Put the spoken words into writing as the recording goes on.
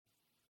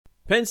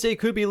Penn State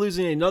could be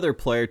losing another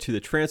player to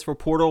the transfer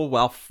portal,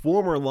 while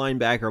former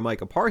linebacker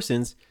Micah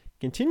Parsons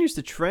continues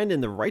to trend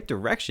in the right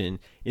direction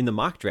in the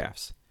mock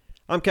drafts.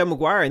 I'm Kevin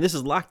McGuire, and this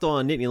is Locked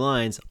On Nittany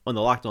Lions on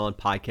the Locked On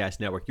Podcast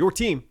Network, your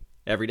team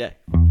every day.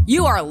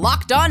 You are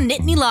Locked On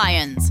Nittany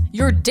Lions,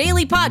 your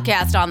daily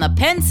podcast on the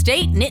Penn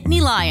State Nittany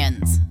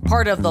Lions,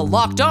 part of the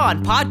Locked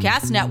On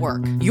Podcast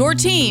Network, your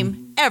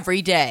team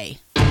every day.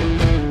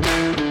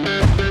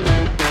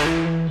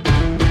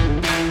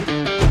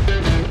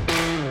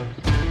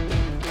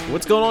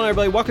 What's going on,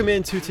 everybody? Welcome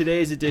into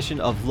today's edition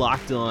of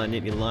Locked On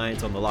Nittany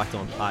Lions on the Locked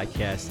On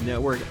Podcast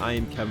Network. I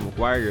am Kevin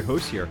McGuire, your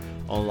host here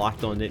on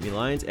Locked On Nittany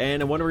Lions,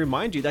 and I want to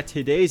remind you that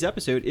today's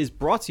episode is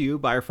brought to you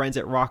by our friends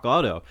at Rock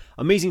Auto.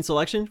 Amazing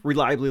selection,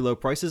 reliably low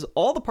prices,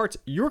 all the parts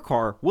your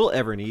car will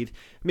ever need.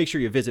 Make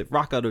sure you visit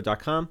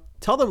rockauto.com.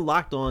 Tell them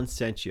Locked On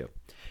sent you.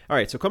 All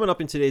right, so coming up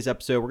in today's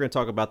episode, we're going to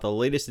talk about the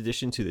latest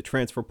addition to the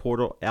transfer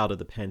portal out of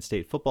the Penn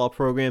State football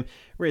program.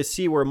 We're going to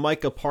see where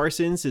Micah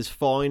Parsons is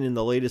falling in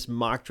the latest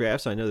mock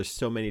drafts. I know there's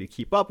so many to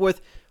keep up with.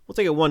 We'll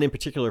take one in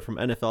particular from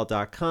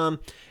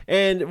NFL.com.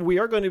 And we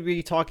are going to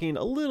be talking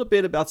a little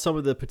bit about some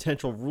of the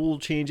potential rule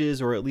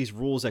changes, or at least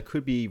rules that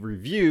could be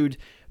reviewed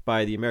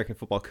by the American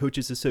Football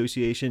Coaches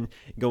Association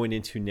going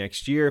into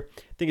next year.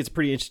 I think it's a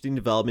pretty interesting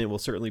development. We'll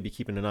certainly be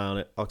keeping an eye on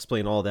it. I'll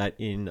explain all that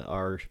in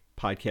our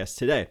podcast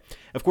today.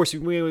 Of course,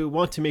 we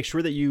want to make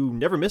sure that you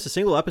never miss a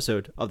single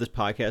episode of this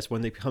podcast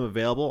when they become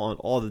available on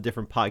all the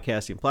different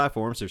podcasting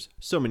platforms. There's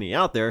so many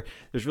out there.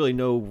 There's really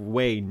no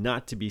way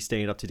not to be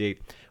staying up to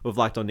date with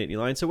Locked On Nittany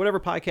Lions. So whatever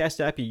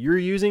podcast app you're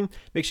using,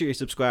 make sure you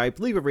subscribe,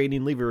 leave a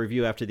rating, leave a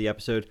review after the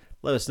episode.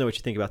 Let us know what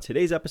you think about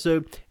today's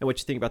episode and what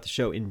you think about the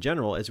show in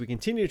general as we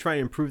continue to try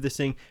and improve this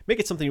thing, make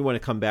it something you want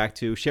to come back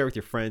to, share with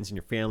your friends and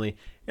your family,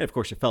 and of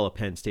course your fellow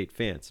Penn State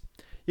fans.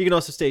 You can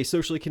also stay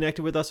socially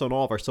connected with us on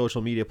all of our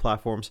social media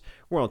platforms.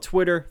 We're on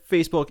Twitter,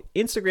 Facebook,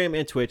 Instagram,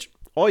 and Twitch,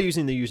 all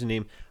using the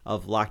username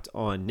of Locked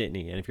On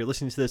Nittany. And if you're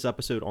listening to this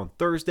episode on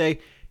Thursday,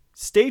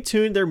 stay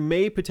tuned. There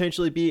may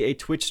potentially be a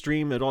Twitch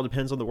stream. It all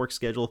depends on the work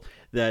schedule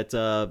that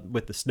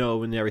with the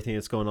snow and everything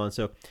that's going on.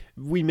 So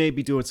we may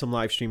be doing some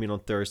live streaming on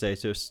Thursday.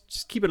 So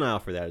just keep an eye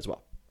out for that as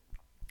well.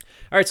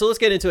 All right, so let's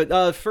get into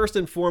it. First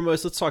and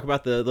foremost, let's talk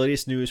about the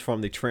latest news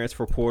from the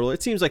transfer portal.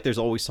 It seems like there's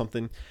always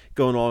something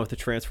going on with the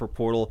transfer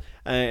portal,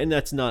 and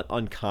that's not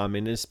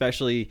uncommon, and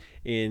especially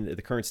in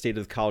the current state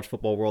of the college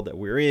football world that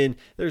we're in.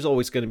 There's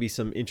always going to be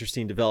some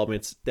interesting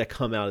developments that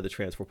come out of the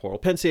transfer portal.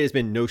 Penn State has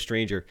been no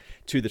stranger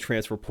to the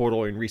transfer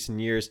portal in recent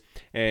years,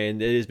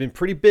 and it has been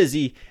pretty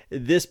busy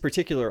this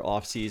particular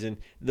offseason.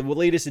 The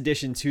latest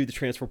addition to the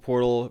transfer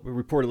portal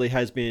reportedly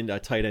has been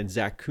tight end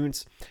Zach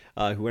Kuntz,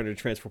 who entered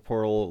the transfer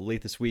portal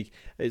late this week.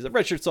 He's a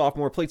redshirt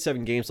sophomore, played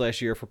 7 games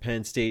last year for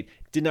Penn State,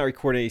 did not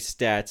record any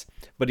stats,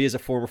 but he is a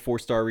former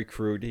 4-star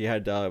recruit. He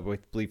had, I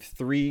believe,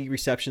 3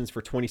 receptions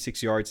for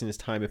 26 yards in his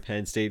time at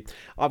Penn State.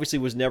 Obviously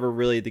was never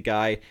really the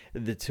guy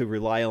to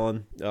rely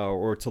on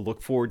or to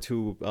look forward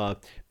to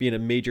being a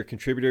major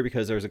contributor,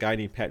 because there was a guy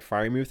named Pat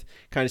Freiermuth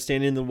kind of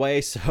standing in the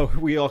way. So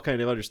we all kind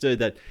of understood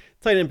that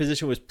tight end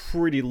position was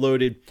pretty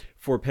loaded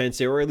for Penn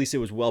State, or at least it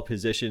was well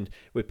positioned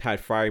with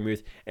Pat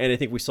Freiermuth. And I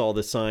think we saw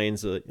the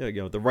signs,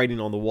 the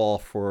writing on the wall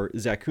for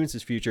Zach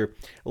Kuntz's future.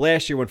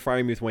 Last year when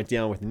Freiermuth went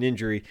down with an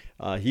injury,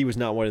 he was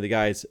not one of the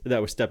guys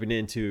that was stepping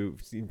in to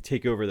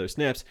take over those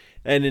snaps.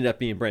 It ended up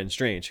being Brenton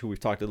Strange, who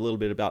we've talked a little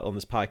bit about on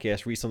this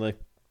podcast recently.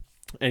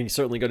 And he's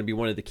certainly going to be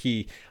one of the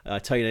key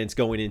tight ends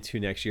going into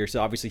next year.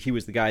 So obviously he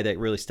was the guy that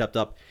really stepped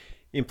up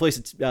in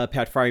place of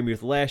Pat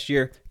Freiermuth last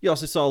year. You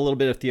also saw a little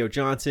bit of Theo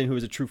Johnson, who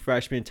was a true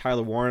freshman.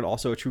 Tyler Warren,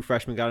 also a true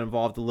freshman, got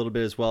involved a little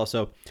bit as well.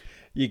 So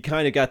you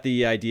kind of got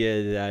the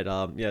idea that,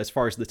 as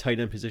far as the tight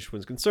end position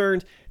was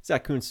concerned,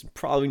 Zach Kuntz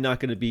probably not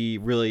going to be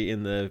really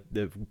in the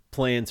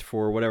plans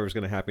for whatever's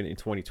going to happen in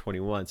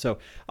 2021. So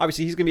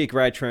obviously he's going to be a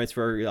grad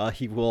transfer.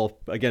 He will,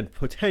 again,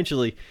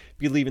 potentially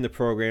be leaving the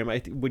program.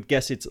 I would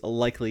guess it's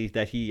likely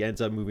that he ends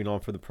up moving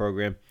on from the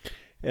program.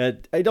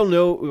 I don't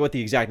know what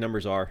the exact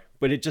numbers are,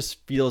 but it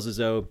just feels as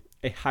though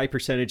a high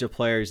percentage of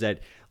players that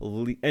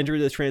enter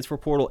the transfer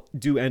portal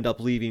do end up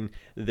leaving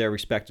their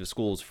respective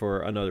schools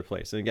for another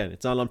place. And again,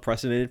 it's not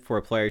unprecedented for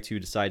a player to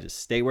decide to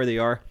stay where they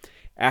are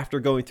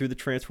after going through the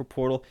transfer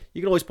portal.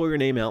 You can always pull your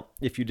name out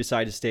if you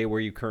decide to stay where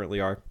you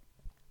currently are.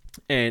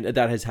 And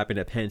that has happened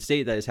at Penn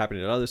State. That has happened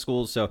at other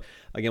schools. So,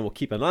 again, we'll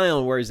keep an eye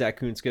on where Zach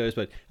Kuntz goes.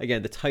 But,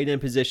 again, the tight end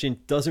position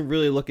doesn't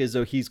really look as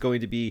though he's going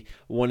to be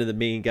one of the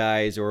main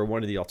guys or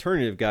one of the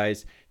alternative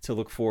guys to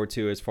look forward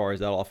to as far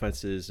as that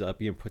offense is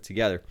being put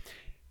together.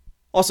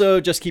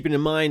 Also, just keeping in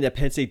mind that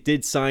Penn State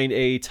did sign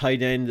a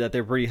tight end that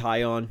they're pretty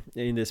high on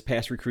in this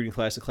past recruiting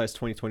class, the class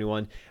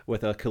 2021, with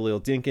Khalil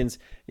Dinkins.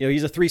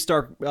 He's a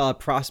 3-star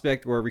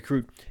prospect or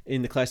recruit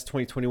in the class of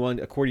 2021,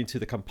 according to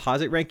the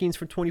composite rankings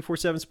from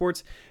 24/7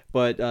 Sports.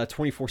 But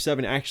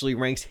 24/7 actually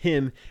ranks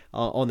him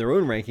on their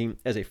own ranking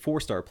as a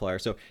 4-star player.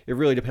 So it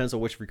really depends on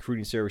which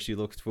recruiting service you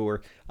look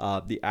for.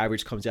 The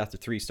average comes out to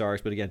 3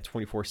 stars, but again,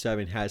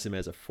 24/7 has him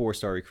as a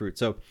 4-star recruit.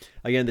 So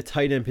again, the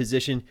tight end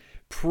position,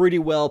 pretty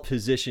well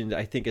positioned,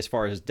 I think, as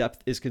far as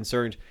depth is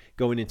concerned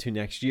going into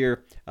next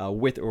year,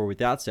 with or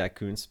without Zach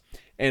Kuntz.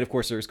 And of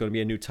course, there's going to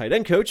be a new tight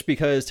end coach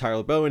because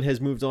Tyler Bowen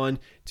has moved on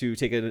to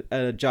take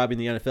a job in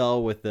the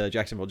NFL with the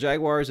Jacksonville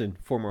Jaguars and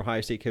former Ohio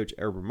State coach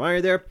Urban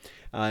Meyer there.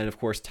 And of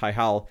course, Ty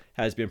Howell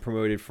has been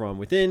promoted from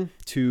within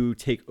to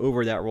take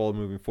over that role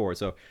moving forward.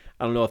 So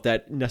I don't know if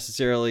that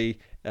necessarily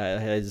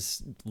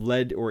has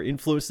led or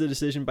influenced the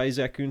decision by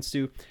Zach Kuntz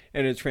to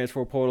enter the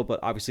transfer portal, but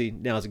obviously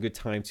now is a good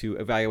time to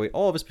evaluate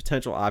all of his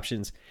potential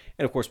options.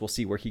 And of course, we'll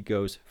see where he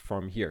goes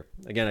from here.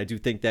 Again, I do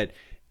think that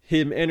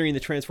him entering the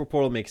transfer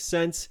portal makes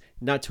sense,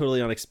 not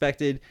totally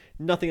unexpected,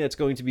 nothing that's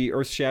going to be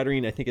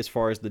earth-shattering, I think, as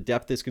far as the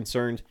depth is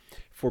concerned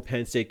for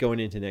Penn State going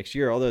into next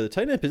year. Although the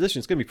tight end position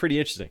is going to be pretty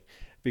interesting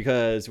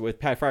because with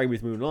Pat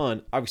Freiermuth moving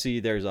on, obviously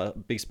there's a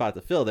big spot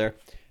to fill there.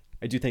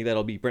 I do think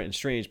that'll be Brenton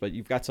Strange, but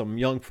you've got some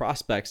young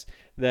prospects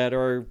that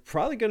are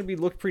probably going to be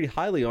looked pretty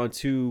highly on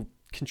to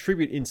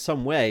contribute in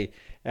some way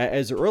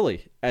as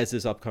early as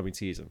this upcoming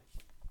season.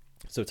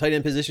 So tight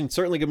end position,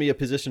 certainly going to be a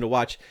position to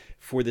watch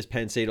for this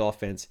Penn State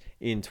offense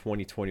in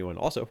 2021.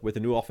 Also, with a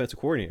new offensive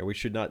coordinator, we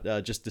should not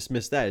just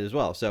dismiss that as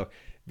well. So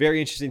very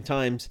interesting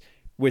times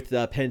with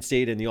Penn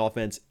State and the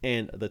offense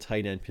and the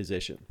tight end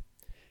position.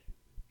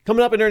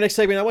 Coming up in our next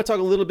segment, I want to talk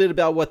a little bit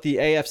about what the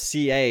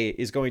AFCA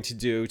is going to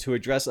do to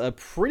address a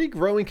pretty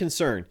growing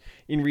concern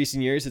in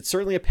recent years. It's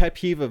certainly a pet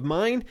peeve of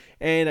mine,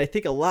 and I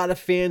think a lot of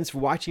fans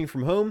watching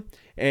from home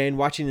and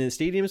watching in the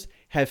stadiums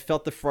have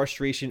felt the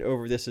frustration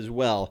over this as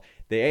well.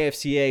 The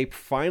AFCA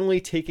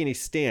finally taking a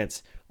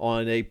stance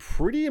on a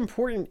pretty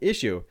important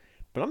issue,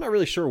 but I'm not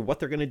really sure what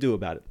they're going to do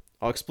about it.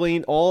 I'll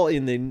explain all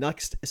in the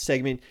next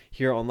segment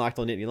here on Locked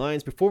On Nittany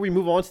Lions. Before we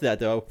move on to that,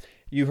 though,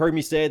 you heard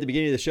me say at the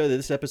beginning of the show that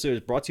this episode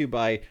is brought to you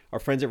by our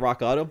friends at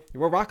Rock Auto.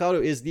 Well, Rock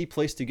Auto is the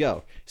place to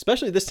go,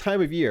 especially this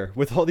time of year.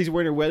 With all these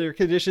winter weather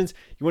conditions,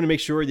 you want to make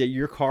sure that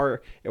your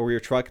car or your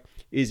truck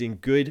is in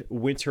good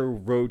winter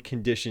road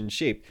condition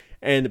shape.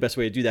 And the best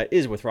way to do that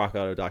is with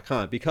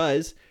RockAuto.com,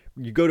 because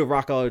you go to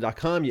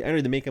RockAuto.com, you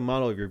enter the make and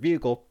model of your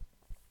vehicle,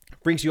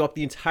 brings you up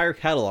the entire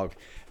catalog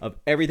of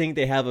everything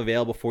they have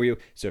available for you.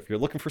 So if you're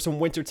looking for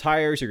some winter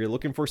tires or you're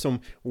looking for some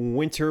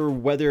winter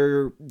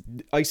weather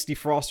ice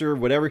defroster,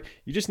 whatever,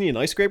 you just need an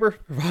ice scraper,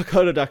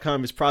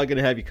 rockauto.com is probably going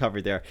to have you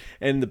covered there.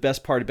 And the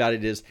best part about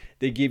it is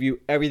they give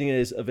you everything that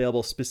is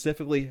available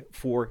specifically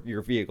for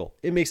your vehicle.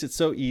 It makes it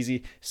so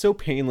easy, so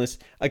painless.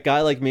 A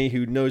guy like me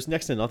who knows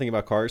next to nothing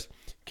about cars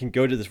can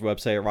go to this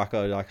website at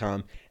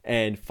rockauto.com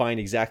and find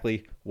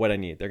exactly what I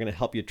need. They're going to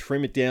help you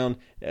trim it down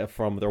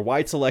from their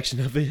wide selection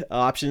of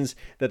options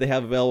that they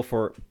have available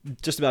for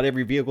just about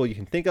every vehicle you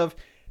can think of.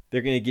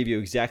 They're going to give you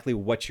exactly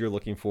what you're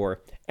looking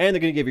for, and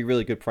they're going to give you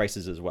really good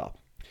prices as well.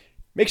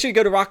 Make sure you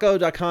go to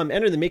rockauto.com,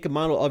 enter the make and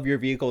model of your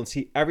vehicle, and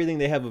see everything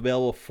they have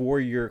available for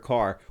your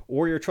car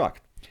or your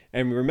truck.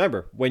 And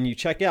remember, when you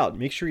check out,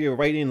 make sure you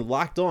write in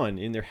Locked On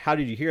in their How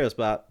Did You Hear Us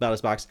about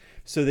us box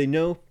so they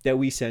know that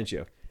we sent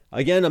you.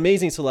 Again,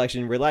 amazing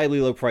selection,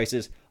 reliably low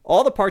prices,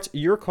 all the parts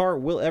your car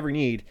will ever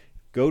need.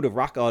 Go to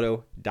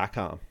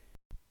rockauto.com.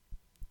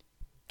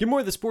 Get more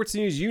of the sports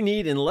news you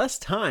need in less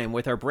time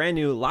with our brand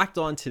new Locked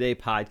On Today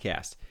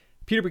podcast.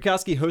 Peter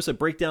Bukowski hosts a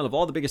breakdown of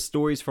all the biggest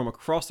stories from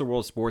across the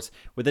world of sports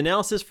with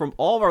analysis from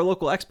all of our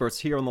local experts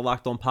here on the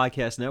Locked On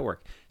Podcast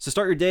Network. So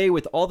start your day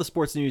with all the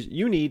sports news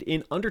you need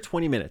in under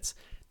 20 minutes.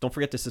 Don't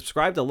forget to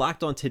subscribe to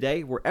Locked On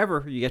Today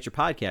wherever you get your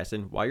podcast.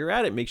 And while you're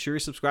at it, make sure you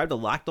subscribe to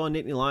Locked On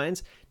Nittany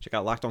Lions. Check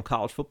out Locked On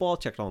College Football.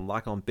 Check out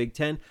Locked On Big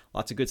Ten.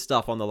 Lots of good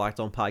stuff on the Locked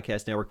On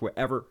Podcast Network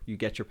wherever you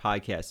get your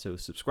podcast. So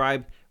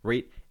subscribe,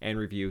 rate, and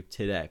review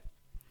today.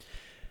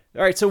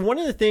 All right, so one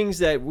of the things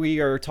that we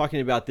are talking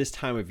about this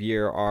time of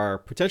year are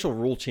potential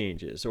rule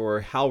changes,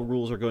 or how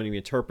rules are going to be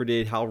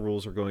interpreted, how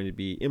rules are going to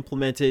be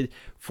implemented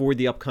for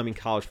the upcoming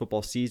college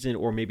football season,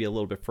 or maybe a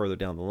little bit further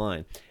down the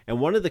line. And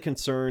one of the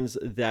concerns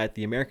that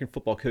the American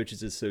Football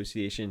Coaches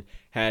Association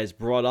has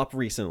brought up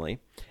recently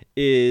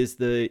is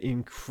the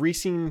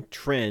increasing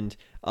trend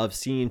of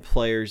seeing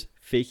players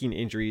faking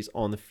injuries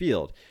on the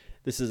field.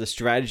 This is a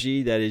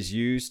strategy that is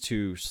used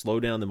to slow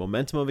down the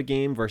momentum of a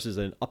game versus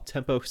an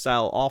up-tempo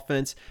style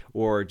offense,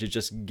 or to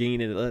just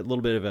gain a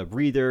little bit of a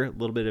breather, a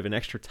little bit of an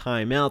extra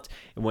timeout.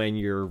 And when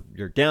you're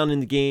down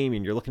in the game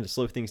and you're looking to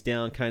slow things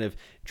down, kind of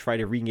try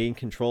to regain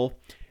control,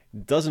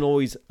 doesn't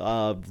always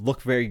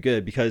look very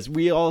good, because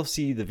we all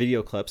see the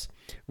video clips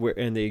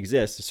and they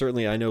exist.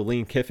 Certainly, I know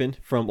Lane Kiffin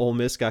from Ole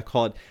Miss got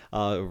caught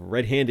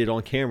red-handed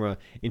on camera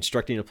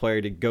instructing a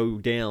player to go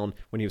down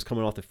when he was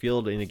coming off the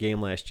field in a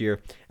game last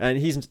year. And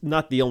he's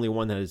not the only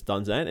one that has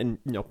done that. And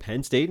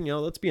Penn State,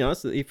 let's be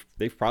honest,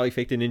 they've probably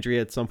faked an injury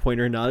at some point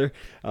or another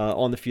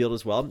on the field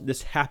as well.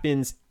 This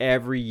happens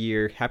every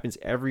year, happens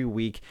every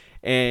week,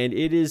 and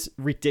it is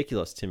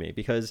ridiculous to me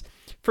because,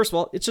 first of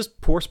all, it's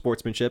just poor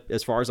sportsmanship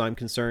as far as I'm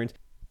concerned.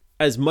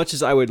 As much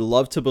as I would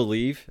love to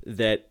believe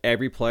that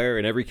every player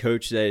and every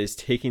coach that is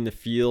taking the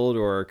field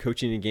or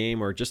coaching a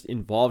game or just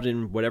involved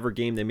in whatever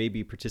game they may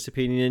be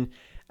participating in,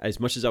 as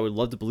much as I would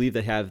love to believe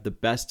they have the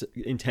best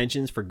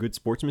intentions for good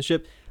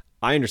sportsmanship,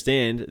 I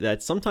understand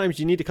that sometimes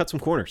you need to cut some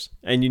corners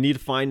and you need to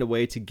find a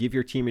way to give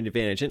your team an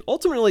advantage. And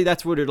ultimately,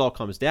 that's what it all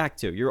comes back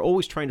to. You're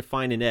always trying to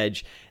find an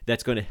edge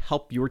that's going to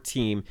help your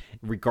team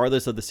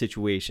regardless of the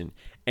situation.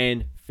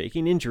 And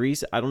faking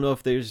injuries, I don't know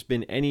if there's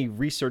been any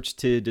research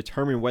to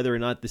determine whether or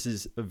not this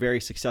is a very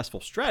successful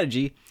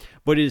strategy,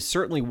 but it is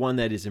certainly one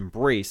that is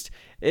embraced,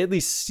 at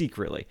least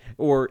secretly,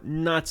 or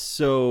not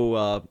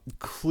so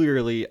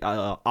clearly,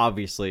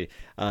 obviously,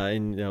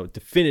 and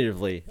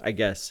definitively, I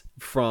guess,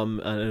 from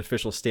an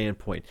official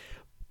standpoint.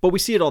 But we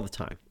see it all the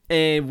time.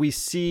 And we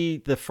see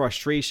the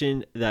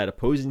frustration that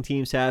opposing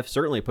teams have,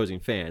 certainly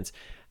opposing fans.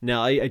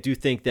 Now, I do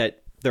think that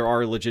there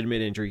are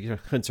legitimate injury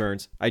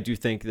concerns. I do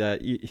think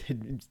that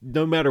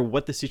no matter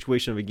what the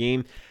situation of a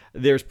game,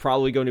 there's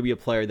probably going to be a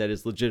player that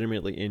is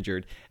legitimately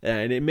injured.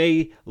 And it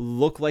may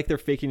look like they're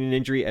faking an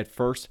injury at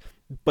first,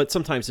 but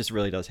sometimes this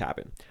really does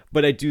happen.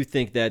 But I do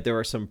think that there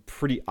are some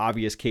pretty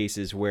obvious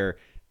cases where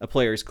a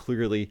player is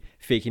clearly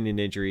faking an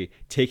injury,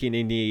 taking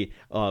a knee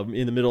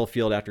in the middle of the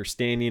field after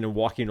standing and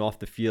walking off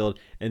the field,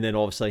 and then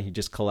all of a sudden he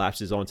just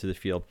collapses onto the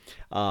field.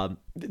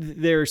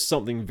 There's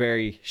something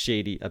very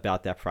shady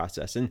about that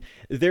process. And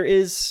there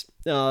is,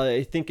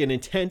 I think, an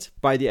intent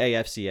by the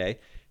AFCA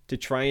to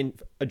try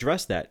and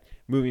address that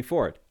moving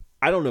forward.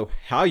 I don't know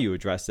how you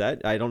address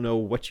that. I don't know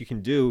what you can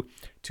do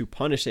to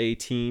punish a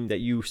team that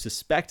you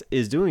suspect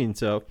is doing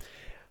so,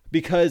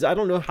 because I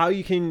don't know how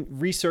you can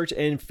research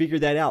and figure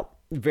that out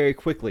very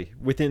quickly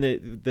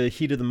within the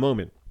heat of the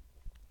moment.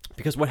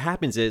 Because what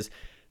happens is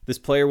this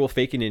player will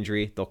fake an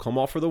injury. They'll come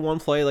off for the one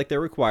play like they're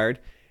required,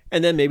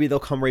 and then maybe they'll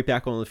come right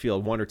back on the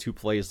field 1 or 2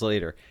 plays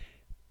later.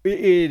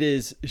 It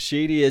is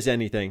shady as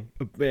anything,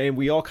 and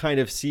we all kind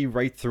of see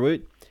right through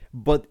it.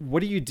 But what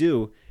do you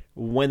do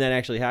when that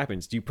actually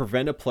happens? Do you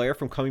prevent a player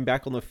from coming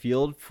back on the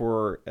field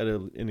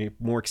in a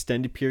more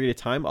extended period of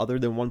time other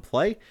than one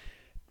play?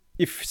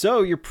 If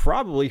so, you're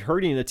probably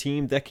hurting a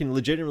team that can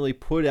legitimately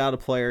put out a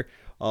player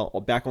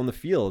back on the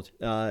field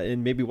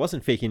and maybe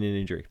wasn't faking an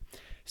injury.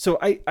 So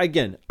I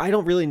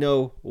don't really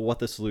know what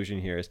the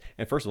solution here is.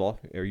 And first of all,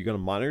 are you going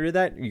to monitor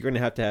that? You're going to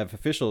have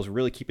officials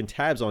really keeping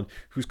tabs on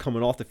who's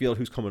coming off the field,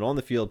 who's coming on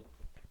the field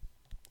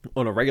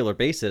on a regular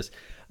basis.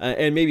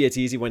 And maybe it's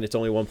easy when it's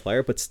only one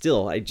player, but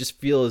still, I just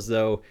feel as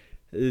though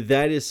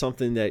that is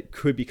something that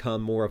could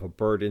become more of a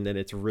burden than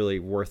it's really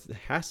worth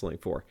hassling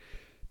for.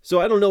 So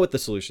I don't know what the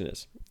solution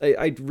is.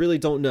 I really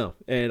don't know.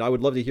 And I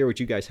would love to hear what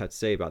you guys have to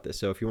say about this.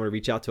 So if you want to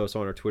reach out to us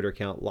on our Twitter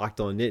account,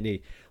 Locked On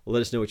Nittany, let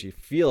us know what you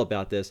feel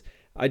about this.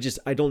 I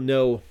don't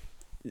know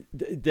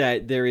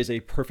that there is a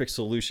perfect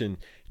solution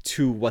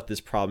to what this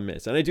problem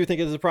is. And I do think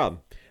it is a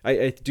problem.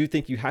 I do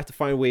think you have to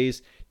find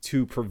ways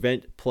to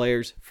prevent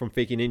players from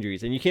faking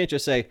injuries. And you can't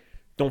just say,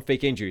 don't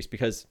fake injuries,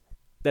 because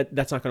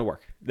that's not going to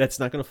work. That's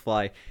not going to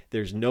fly.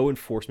 There's no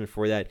enforcement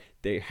for that.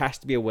 There has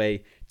to be a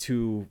way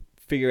to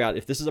figure out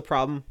if this is a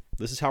problem,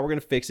 this is how we're going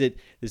to fix it.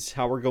 This is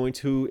how we're going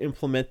to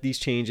implement these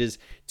changes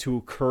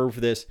to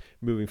curve this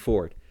moving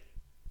forward.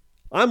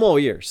 I'm all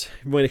ears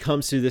when it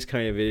comes to this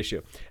kind of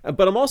issue,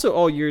 but I'm also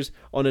all ears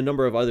on a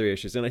number of other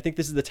issues. And I think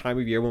this is the time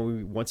of year when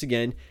we once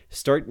again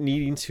start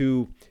needing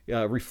to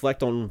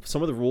reflect on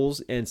some of the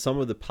rules and some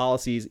of the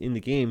policies in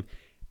the game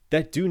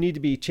that do need to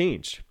be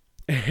changed.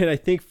 And I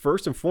think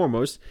first and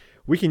foremost,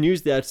 we can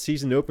use that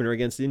season opener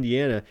against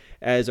Indiana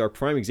as our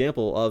prime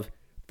example of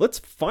let's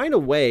find a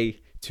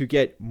way to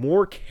get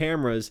more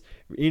cameras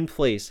in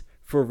place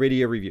for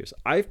video reviews.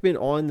 I've been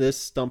on this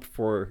stump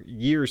for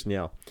years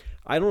now.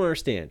 I don't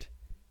understand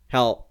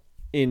how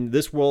in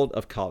this world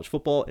of college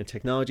football and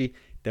technology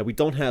that we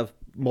don't have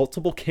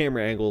multiple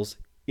camera angles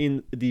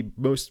in the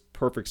most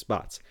perfect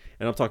spots.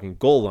 And I'm talking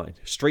goal line,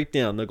 straight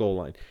down the goal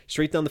line,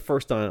 straight down the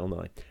first down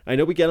line. I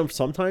know we get them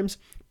sometimes,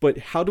 but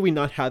how do we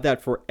not have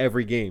that for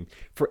every game,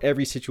 for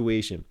every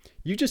situation?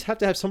 You just have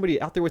to have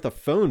somebody out there with a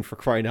phone, for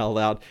crying out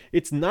loud.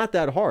 It's not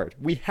that hard.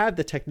 We have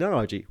the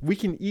technology. We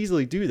can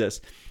easily do this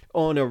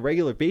on a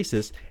regular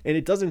basis, and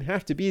it doesn't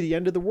have to be the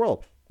end of the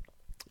world.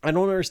 I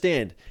don't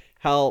understand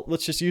how,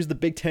 let's just use the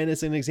Big Ten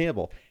as an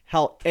example,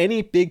 how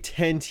any Big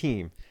Ten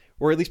team,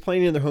 or at least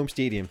playing in their home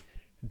stadium,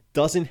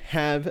 doesn't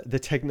have the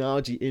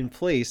technology in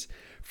place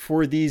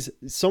for these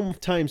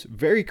sometimes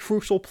very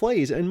crucial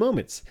plays and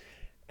moments.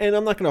 And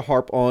I'm not going to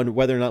harp on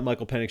whether or not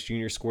Michael Penix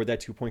Jr. scored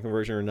that 2-point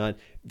conversion or not.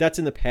 That's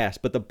in the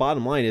past. But the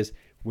bottom line is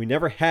we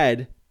never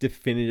had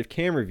definitive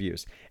camera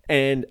views.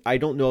 And I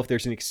don't know if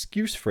there's an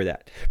excuse for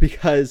that,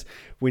 because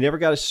we never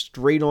got a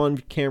straight on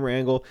camera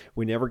angle.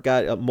 We never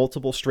got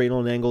multiple straight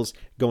on angles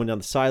going down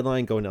the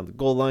sideline, going down the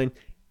goal line.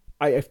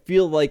 I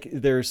feel like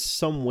there's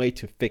some way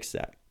to fix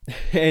that.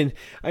 And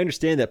I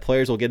understand that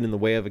players will get in the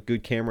way of a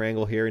good camera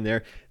angle here and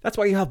there. That's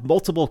why you have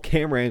multiple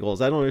camera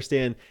angles. I don't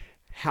understand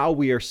how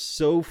we are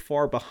so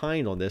far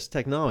behind on this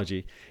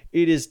technology.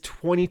 It is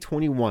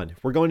 2021.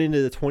 We're going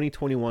into the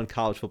 2021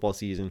 college football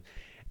season,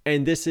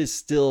 and this is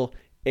still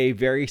a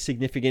very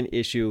significant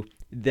issue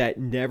that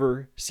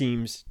never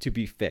seems to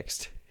be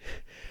fixed.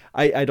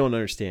 I don't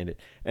understand it,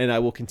 and I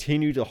will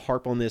continue to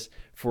harp on this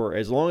for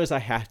as long as I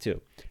have to,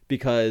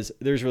 because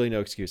there's really no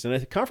excuse. And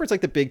at a conference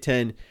like the Big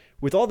Ten,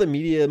 with all the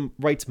media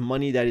rights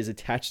money that is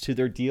attached to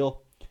their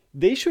deal,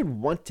 they should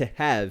want to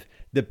have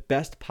the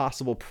best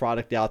possible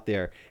product out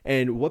there.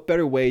 And what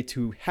better way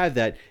to have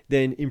that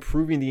than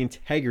improving the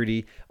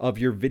integrity of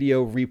your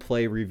video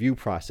replay review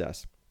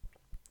process?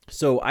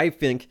 So I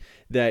think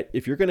that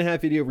if you're going to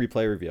have video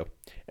replay review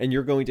and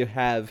you're going to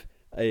have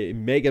a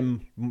mega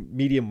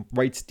media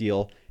rights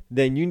deal,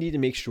 then you need to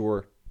make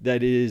sure that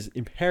it is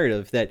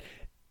imperative that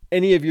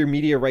any of your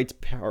media rights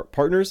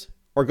partners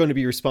are going to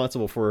be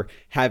responsible for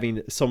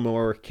having some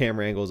more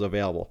camera angles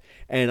available.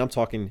 And I'm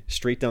talking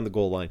straight down the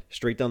goal line,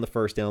 straight down the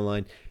first down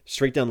line,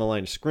 straight down the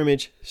line of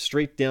scrimmage,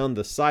 straight down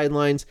the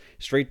sidelines,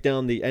 straight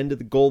down the end of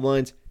the goal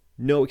lines.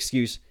 No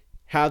excuse.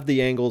 Have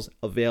the angles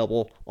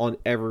available on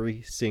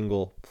every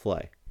single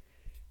play.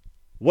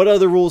 What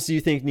other rules do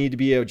you think need to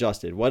be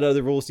adjusted? What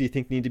other rules do you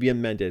think need to be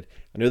amended?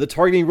 I know the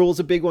targeting rule is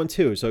a big one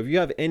too. So if you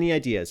have any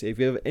ideas, if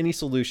you have any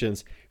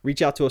solutions,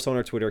 reach out to us on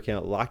our Twitter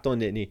account, Locked On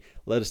Nittany.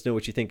 Let us know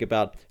what you think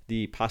about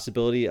the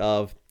possibility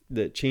of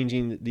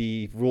changing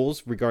the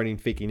rules regarding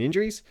faking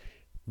injuries,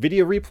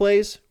 video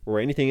replays, or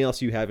anything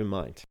else you have in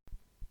mind.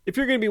 If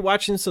you're going to be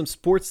watching some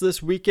sports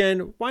this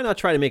weekend, why not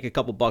try to make a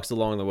couple bucks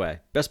along the way?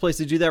 Best place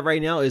to do that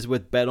right now is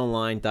with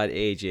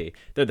betonline.ag.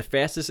 They're the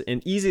fastest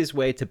and easiest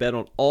way to bet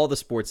on all the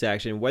sports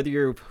action, whether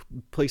you're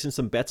placing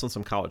some bets on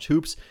some college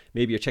hoops,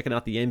 maybe you're checking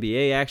out the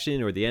NBA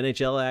action or the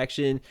NHL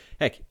action.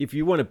 Heck, if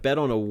you want to bet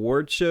on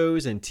award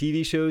shows and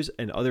TV shows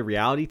and other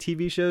reality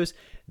TV shows,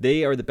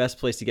 they are the best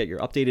place to get your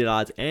updated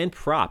odds and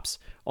props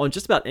on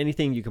just about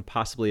anything you can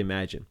possibly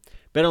imagine.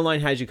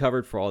 BetOnline has you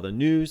covered for all the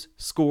news,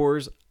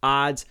 scores,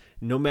 odds.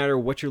 No matter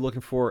what you're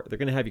looking for, they're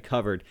going to have you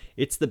covered.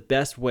 It's the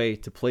best way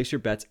to place your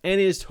bets,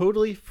 and it is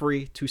totally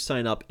free to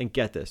sign up. And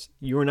get this,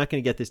 you are not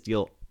going to get this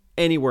deal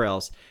anywhere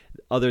else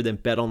other than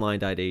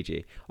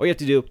betonline.ag. All you have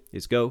to do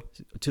is go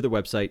to the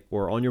website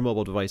or on your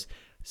mobile device,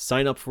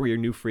 sign up for your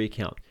new free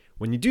account.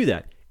 When you do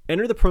that,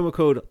 enter the promo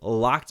code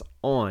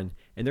LOCKEDON,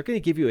 and they're going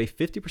to give you a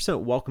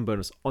 50% welcome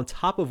bonus on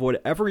top of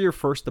whatever your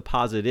first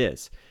deposit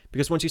is.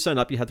 Because once you sign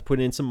up, you have to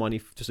put in some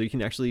money so you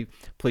can actually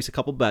place a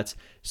couple bets.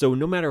 So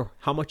no matter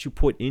how much you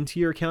put into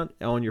your account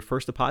on your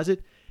first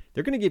deposit,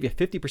 they're going to give you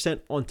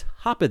 50% on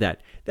top of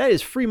that. That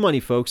is free money,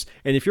 folks.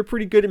 And if you're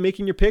pretty good at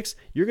making your picks,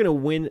 you're going to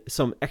win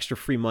some extra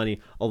free money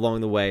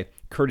along the way,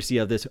 courtesy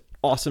of this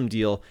awesome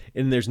deal.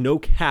 And there's no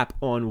cap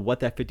on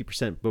what that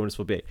 50% bonus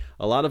will be.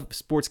 A lot of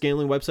sports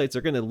gambling websites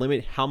are going to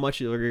limit how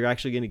much you're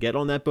actually going to get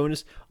on that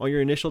bonus on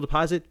your initial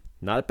deposit.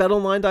 Not at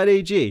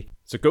betonline.ag.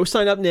 So go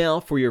sign up now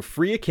for your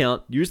free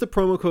account. Use the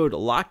promo code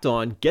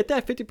LOCKEDON. Get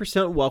that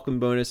 50% welcome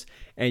bonus,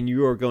 and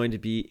you are going to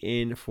be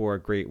in for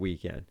a great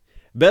weekend.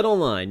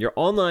 BetOnline, your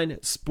online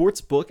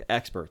sportsbook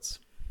experts.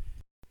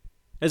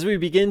 As we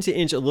begin to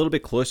inch a little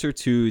bit closer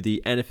to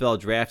the NFL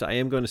draft, I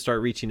am going to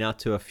start reaching out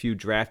to a few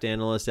draft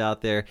analysts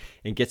out there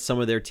and get some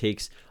of their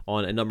takes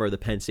on a number of the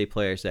Penn State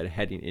players that are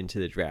heading into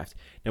the draft.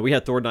 Now, we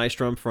had Thor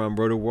Nystrom from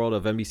RotoWorld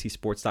of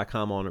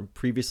NBCSports.com on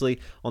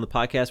previously on the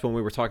podcast when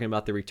we were talking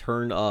about the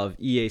return of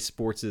EA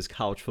Sports'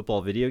 college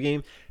football video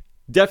game.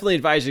 Definitely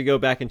advise you to go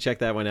back and check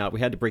that one out. We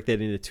had to break that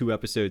into 2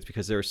 episodes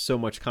because there was so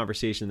much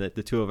conversation that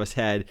the two of us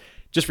had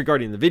just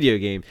regarding the video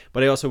game.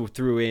 But I also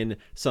threw in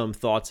some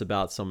thoughts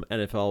about some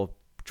NFL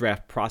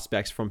draft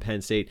prospects from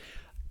Penn State.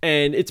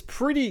 And it's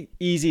pretty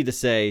easy to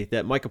say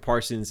that Micah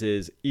Parsons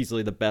is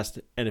easily the best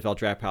NFL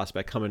draft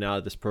prospect coming out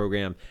of this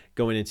program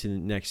going into the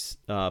next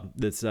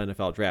this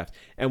NFL draft.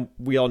 And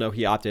we all know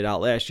he opted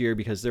out last year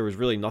because there was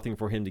really nothing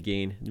for him to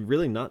gain,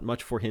 really not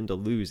much for him to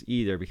lose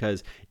either,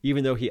 because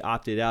even though he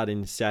opted out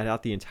and sat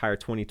out the entire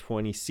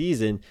 2020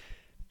 season,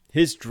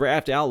 his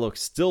draft outlook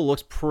still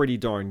looks pretty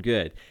darn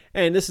good.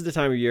 And this is the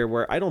time of year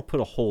where I don't put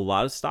a whole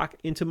lot of stock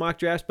into mock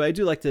drafts, but I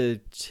do like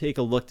to take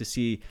a look to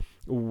see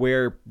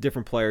where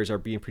different players are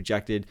being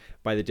projected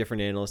by the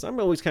different analysts. I'm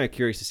always kind of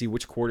curious to see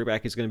which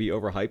quarterback is going to be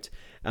overhyped.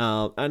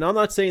 And I'm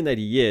not saying that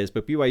he is,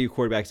 but BYU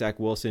quarterback Zach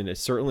Wilson has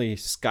certainly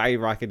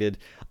skyrocketed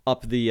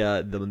up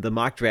the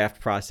mock draft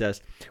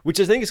process, which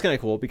I think is kind of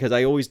cool because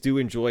I always do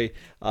enjoy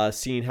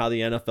seeing how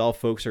the NFL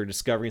folks are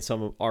discovering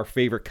some of our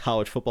favorite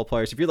college football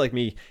players. If you're like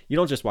me, you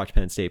don't just watch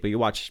Penn State, but you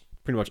watch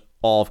pretty much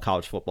all of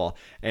college football,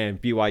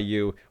 and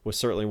BYU was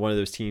certainly one of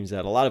those teams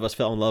that a lot of us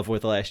fell in love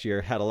with last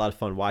year, had a lot of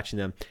fun watching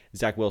them.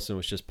 Zach Wilson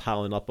was just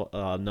piling up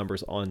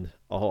numbers on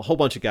a whole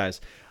bunch of guys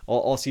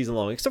all season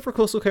long, except for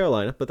Coastal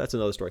Carolina, but that's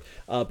another story.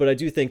 But I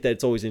do think that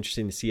it's always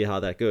interesting to see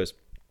how that goes.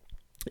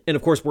 And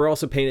of course, we're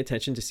also paying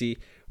attention to see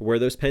where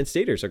those Penn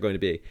Staters are going to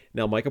be.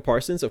 Now, Micah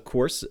Parsons, of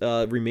course,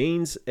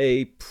 remains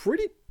a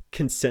pretty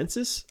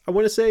consensus, I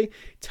want to say,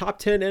 top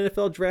 10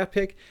 NFL draft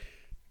pick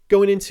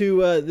going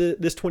into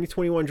this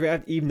 2021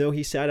 draft, even though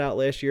he sat out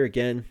last year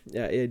again.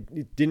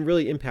 It didn't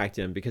really impact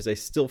him because I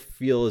still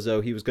feel as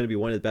though he was going to be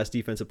one of the best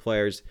defensive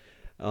players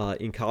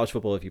in college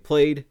football if he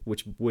played,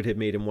 which would have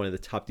made him one of the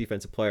top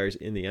defensive players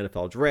in the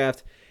NFL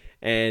draft.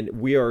 And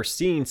we are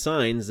seeing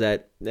signs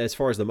that, as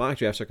far as the mock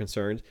drafts are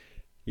concerned,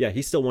 yeah,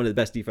 he's still one of the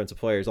best defensive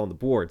players on the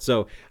board.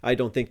 So I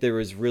don't think there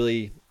was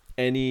really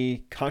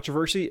any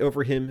controversy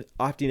over him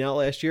opting out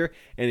last year,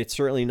 and it's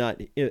certainly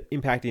not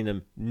impacting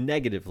him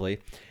negatively.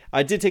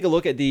 I did take a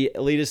look at the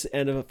latest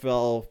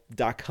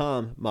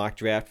NFL.com mock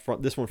draft.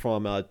 This one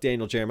from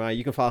Daniel Jeremiah.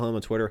 You can follow him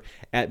on Twitter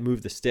at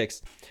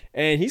 @MoveTheSticks.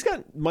 And he's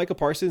got Micah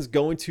Parsons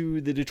going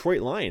to the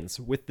Detroit Lions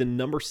with the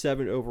number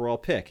 7 overall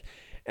pick.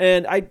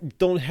 And I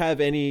don't have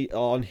any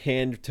on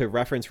hand to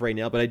reference right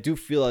now, but I do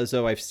feel as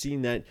though I've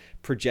seen that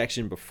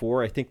projection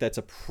before. I think that's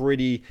a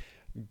pretty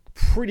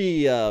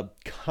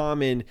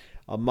common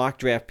mock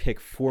draft pick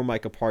for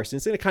Micah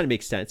Parsons. And it kind of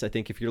makes sense. I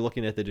think if you're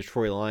looking at the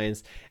Detroit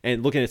Lions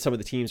and looking at some of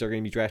the teams that are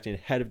going to be drafting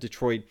ahead of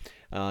Detroit,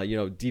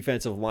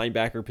 defensive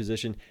linebacker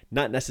position,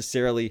 not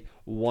necessarily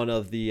one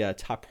of the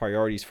top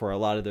priorities for a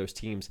lot of those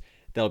teams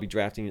that'll be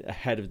drafting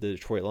ahead of the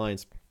Detroit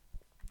Lions.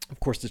 Of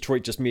course,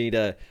 Detroit just made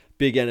a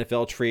big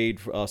NFL trade,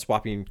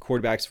 swapping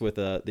quarterbacks with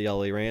the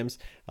LA Rams,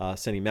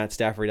 sending Matt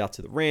Stafford out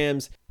to the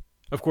Rams.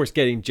 Of course,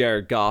 getting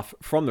Jared Goff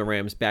from the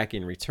Rams back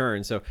in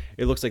return. So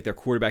it looks like their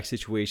quarterback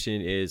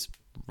situation is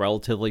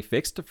relatively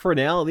fixed for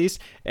now, at least.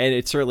 And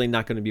it's certainly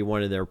not going to be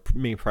one of their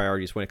main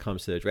priorities when it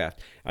comes to the draft.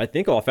 I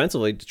think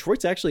offensively,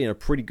 Detroit's actually in a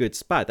pretty good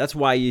spot. That's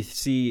why you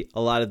see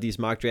a lot of these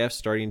mock drafts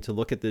starting to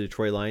look at the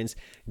Detroit Lions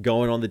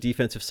going on the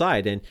defensive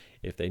side. And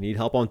if they need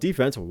help on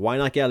defense, why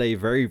not get a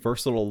very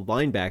versatile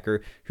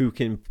linebacker who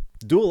can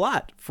do a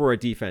lot for a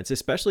defense,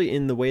 especially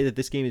in the way that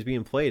this game is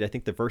being played. I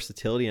think the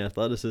versatility and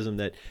athleticism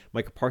that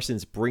Micah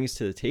Parsons brings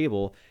to the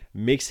table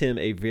makes him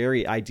a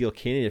very ideal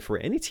candidate for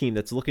any team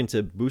that's looking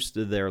to boost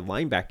their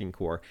linebacking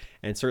core.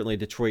 And certainly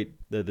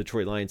the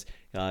Detroit Lions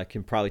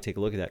can probably take a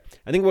look at that.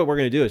 I think what we're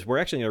going to do is we're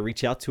actually going to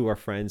reach out to our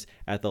friends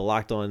at the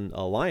Locked On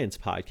Lions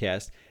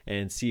podcast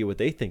and see what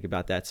they think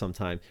about that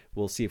sometime.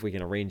 We'll see if we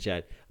can arrange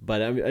that.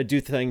 But I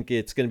do think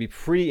it's going to be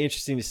pretty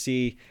interesting to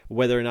see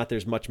whether or not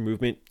there's much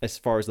movement as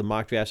far as the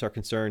mock drafts are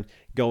concerned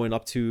going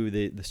up to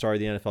the start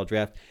of the NFL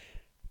draft.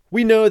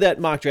 We know that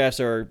mock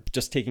drafts are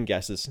just taking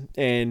guesses,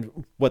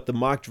 and what the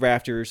mock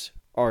drafters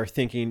are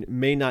thinking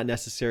may not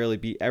necessarily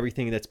be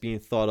everything that's being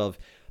thought of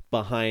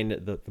behind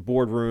the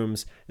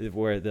boardrooms,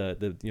 where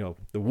the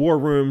war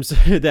rooms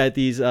that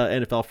these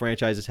NFL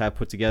franchises have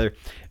put together,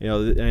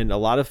 and a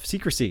lot of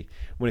secrecy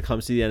when it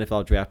comes to the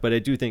NFL draft. But I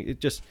do think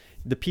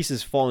the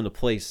pieces fall into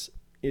place.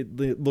 It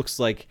looks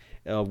like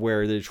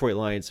where the Detroit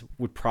Lions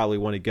would probably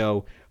want to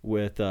go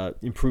with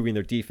improving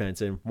their defense,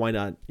 and why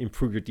not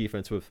improve your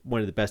defense with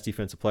one of the best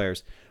defensive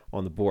players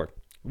on the board.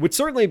 Would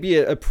certainly be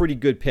a pretty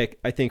good pick,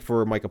 I think,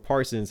 for Micah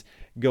Parsons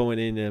going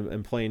in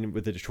and playing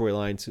with the Detroit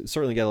Lions.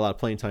 Certainly get a lot of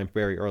playing time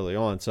very early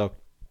on. So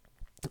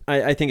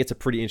I think it's a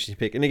pretty interesting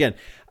pick. And again,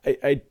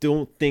 I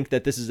don't think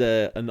that this is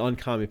an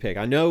uncommon pick.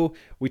 I know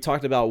we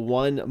talked about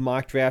one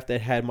mock draft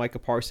that had Micah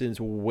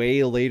Parsons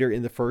way later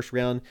in the first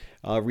round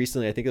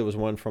recently. I think it was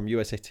one from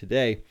USA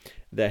Today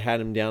that had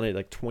him down at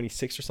like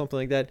 26 or something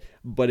like that.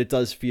 But it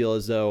does feel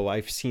as though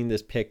I've seen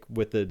this pick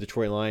with the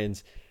Detroit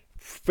Lions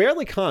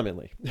fairly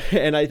commonly.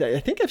 And I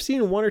think I've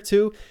seen one or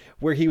two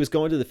where he was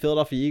going to the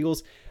Philadelphia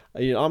Eagles.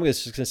 I'm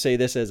just going to say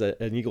this as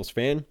an Eagles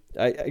fan.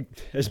 I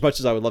as much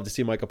as I would love to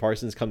see Micah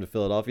Parsons come to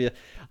Philadelphia,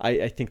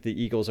 I think the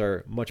Eagles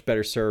are much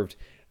better served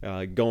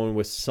going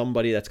with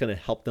somebody that's going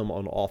to help them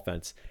on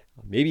offense,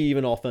 maybe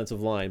even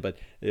offensive line. But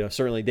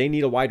certainly they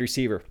need a wide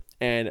receiver,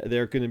 and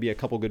there are going to be a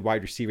couple good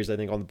wide receivers, I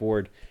think, on the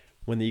board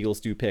when the Eagles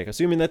do pick.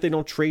 Assuming that they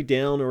don't trade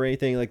down or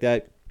anything like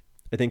that,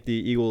 I think the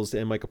Eagles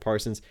and Micah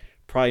Parsons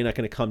probably not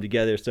going to come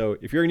together. So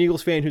if you're an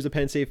Eagles fan who's a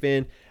Penn State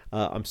fan,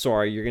 I'm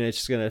sorry, you're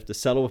just going to have to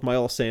settle with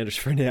Miles Sanders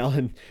for now,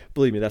 and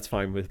believe me, that's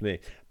fine with me.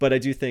 But I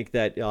do think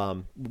that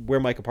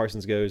where Micah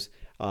Parsons goes,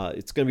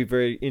 it's going to be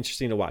very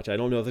interesting to watch. I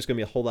don't know if there's going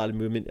to be a whole lot of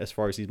movement as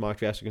far as these mock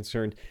drafts are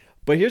concerned.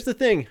 But here's the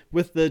thing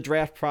with the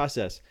draft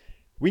process.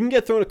 We can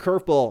get thrown a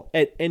curveball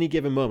at any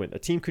given moment. A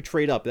team could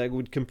trade up. That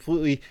would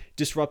completely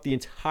disrupt the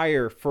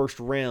entire first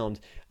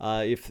round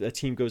if a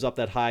team goes up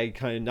that high,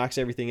 kind of knocks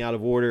everything out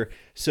of order.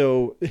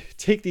 So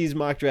take these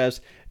mock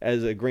drafts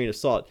as a grain of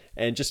salt.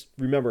 And just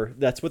remember,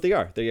 that's what they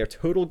are. They are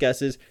total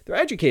guesses. They're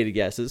educated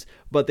guesses,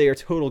 but they are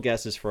total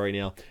guesses for right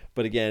now.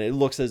 But again, it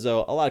looks as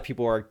though a lot of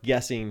people are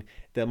guessing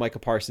that Micah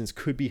Parsons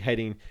could be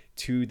heading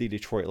to the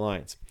Detroit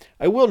Lions.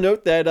 I will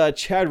note that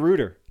Chad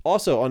Reuter,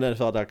 also on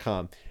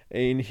NFL.com,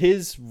 in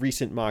his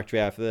recent mock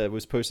draft that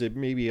was posted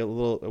maybe a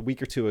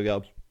week or two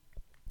ago,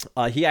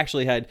 he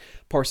actually had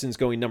Parsons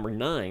going number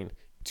 9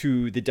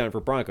 to the Denver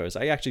Broncos.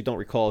 I actually don't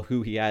recall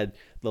who he had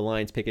the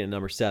Lions picking at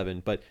number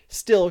 7, but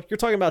still, you're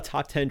talking about a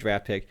top 10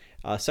 draft pick.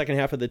 Second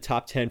half of the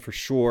top 10 for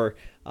sure,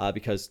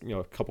 because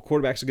a couple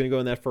quarterbacks are going to go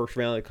in that first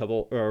round,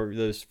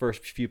 those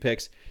first few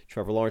picks.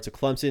 Trevor Lawrence of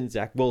Clemson,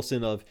 Zach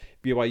Wilson of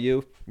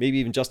BYU, maybe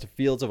even Justin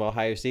Fields of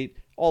Ohio State,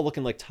 all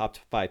looking like top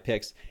 5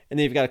 picks. And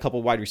then you've got a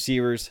couple wide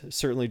receivers.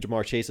 Certainly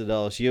Jamar Chase at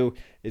LSU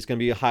is going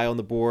to be high on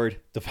the board.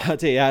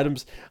 Devontae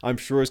Adams, I'm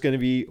sure, is going to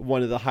be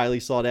one of the highly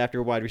sought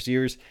after wide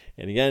receivers.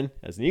 And again,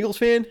 as an Eagles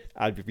fan,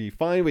 I'd be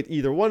fine with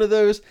either one of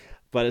those.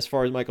 But as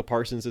far as Michael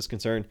Parsons is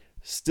concerned,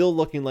 still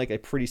looking like a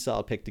pretty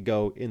solid pick to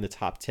go in the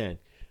top 10.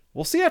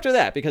 We'll see after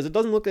that, because it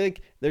doesn't look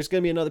like there's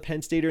going to be another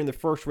Penn Stater in the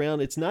first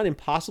round. It's not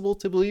impossible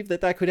to believe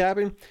that could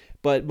happen,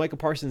 but Michael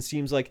Parsons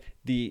seems like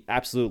the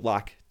absolute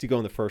lock to go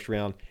in the first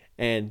round.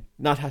 and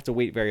not have to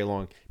wait very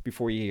long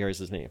before he hears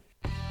his name.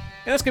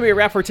 And that's going to be a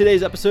wrap for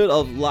today's episode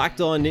of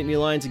Locked On Nittany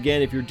Lions.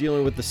 Again, if you're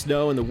dealing with the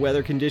snow and the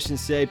weather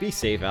conditions today, be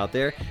safe out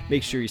there.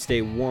 Make sure you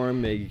stay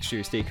warm, make sure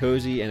you stay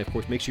cozy, and of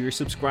course, make sure you're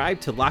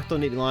subscribed to Locked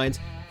On Nittany Lions.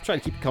 Try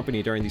to keep you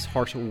company during these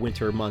harsh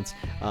winter months,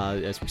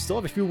 as we still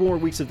have a few more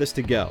weeks of this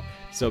to go.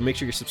 So make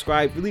sure you're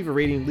subscribed, leave a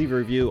rating, leave a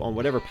review on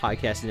whatever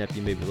podcasting app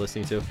you may be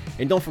listening to.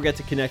 And don't forget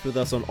to connect with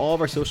us on all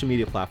of our social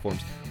media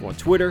platforms. We're on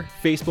Twitter,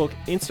 Facebook,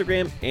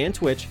 Instagram, and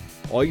Twitch,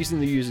 all using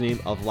the username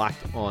of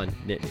Locked On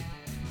Nittany.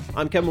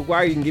 I'm Kevin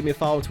McGuire. You can give me a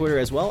follow on Twitter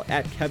as well,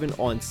 at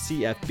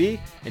KevinOnCFB,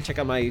 and check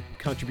out my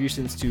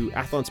contributions to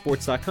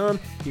athlonsports.com.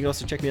 You can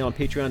also check me out on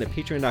Patreon at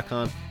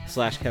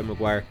patreon.com/Kevin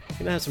McGuire. I'm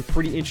going to have some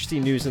pretty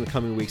interesting news in the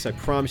coming weeks, I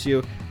promise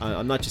you.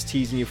 I'm not just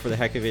teasing you for the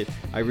heck of it.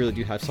 I really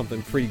do have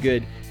something pretty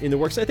good in the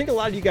works I think a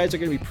lot of you guys are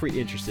going to be pretty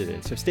interested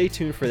in. So stay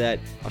tuned for that.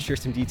 I'll share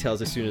some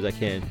details as soon as I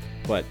can.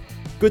 But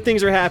good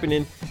things are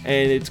happening,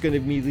 and it's going to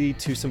lead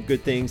to some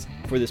good things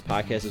for this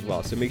podcast as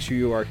well. So make sure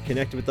you are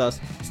connected with us,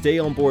 stay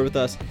on board with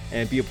us,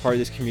 and be a part of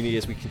this community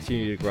as we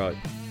continue to grow it.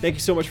 Thank you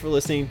so much for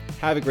listening.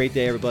 Have a great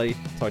day, everybody.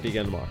 Talk to you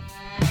again tomorrow.